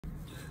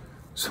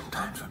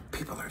Sometimes when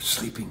people are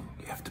sleeping,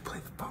 you have to play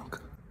the funk.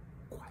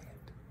 Quiet.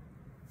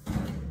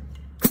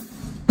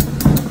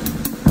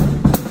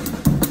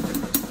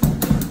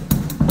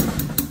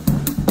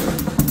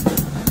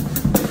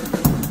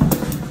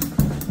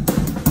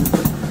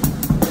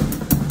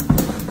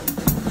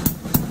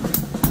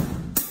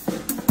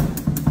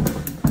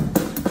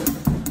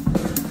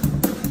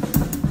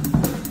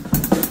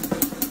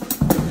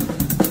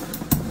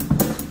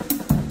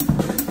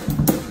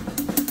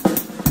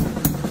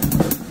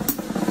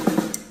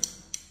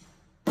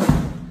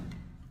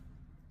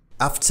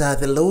 After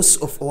the loss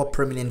of our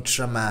prominent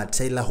drummer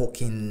Taylor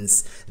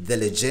Hawkins, the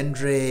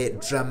legendary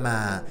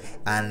drummer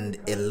and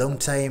a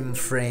longtime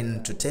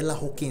friend to Taylor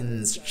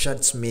Hawkins,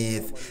 Chad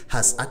Smith,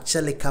 has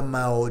actually come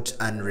out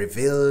and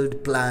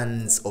revealed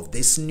plans of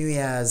this New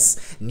Year's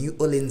New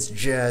Orleans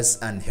Jazz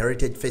and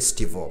Heritage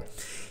Festival.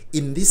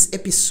 In this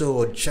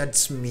episode, Chad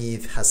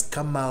Smith has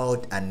come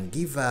out and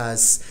give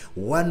us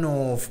one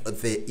of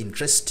the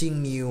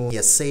interesting news. He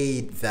has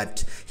said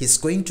that he's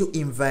going to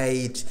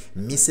invite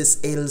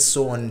Mrs.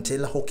 Alison,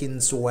 Taylor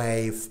Hawkins'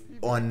 wife,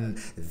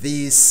 on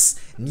this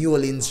New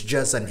Orleans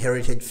Jazz and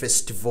Heritage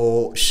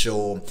Festival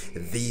show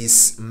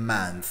this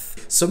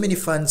month. So many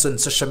fans on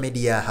social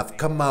media have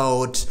come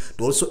out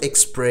to also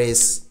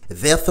express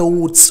their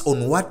thoughts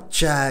on what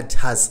Chad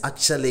has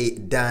actually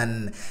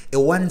done.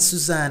 One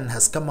Susan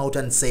has come out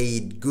and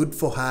said good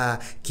for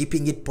her,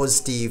 keeping it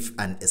positive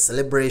and a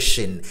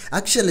celebration.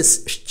 Actually,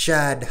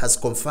 Chad has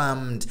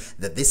confirmed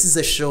that this is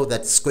a show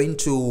that's going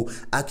to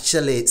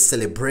actually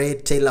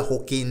celebrate Taylor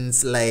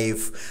Hawkins'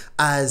 life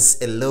as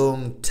a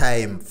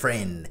long-time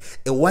friend.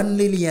 One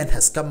Lillian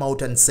has come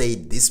out and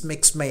said this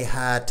makes my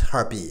heart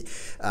happy.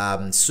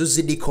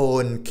 Susie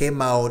Deacon came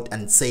out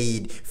and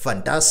said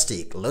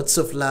fantastic, lots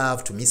of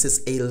love to Mrs.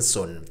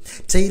 Alison.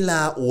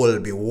 Taylor will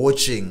be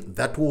watching.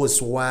 That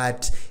was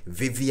what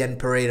Vivian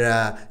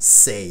Pereira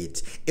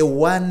said.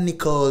 One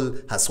Nicole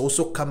has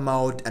also come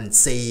out and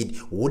said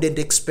wouldn't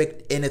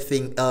expect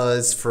anything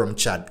else from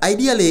Chad.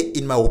 Ideally,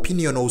 in my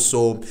opinion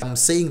also, I'm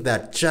saying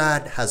that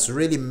Chad has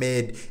really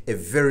made a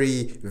very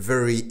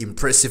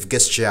impressive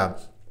gesture.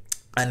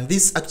 And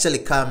this actually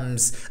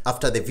comes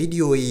after the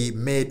video he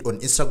made on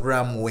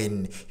Instagram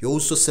when he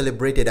also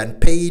celebrated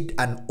and paid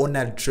an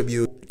honored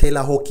tribute to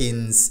Taylor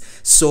Hawkins.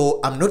 So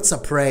I'm not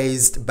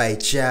surprised by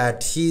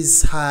Chad.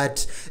 His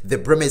heart, the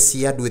promise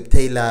he had with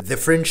Taylor, the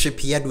friendship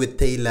he had with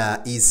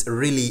Taylor is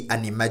really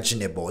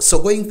unimaginable.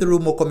 So going through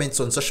more comments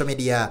on social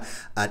media,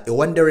 a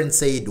Wandering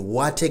said,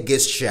 what a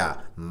gesture,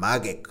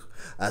 magic.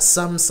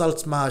 Sam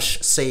Saltmarsh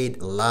said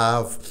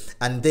love,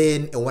 and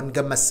then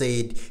Wangama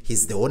said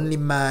he's the only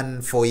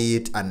man for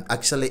it, and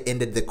actually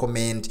ended the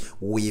comment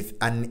with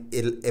an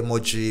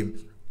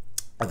emoji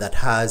that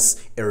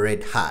has a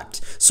red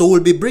heart. So we'll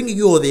be bringing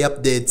you all the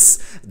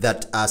updates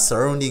that are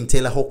surrounding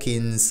Taylor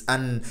Hawkins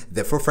and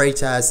the Foo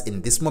Fighters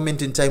in this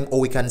moment in time.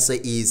 All we can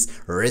say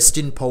is rest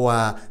in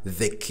power,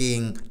 the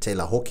King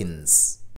Taylor Hawkins.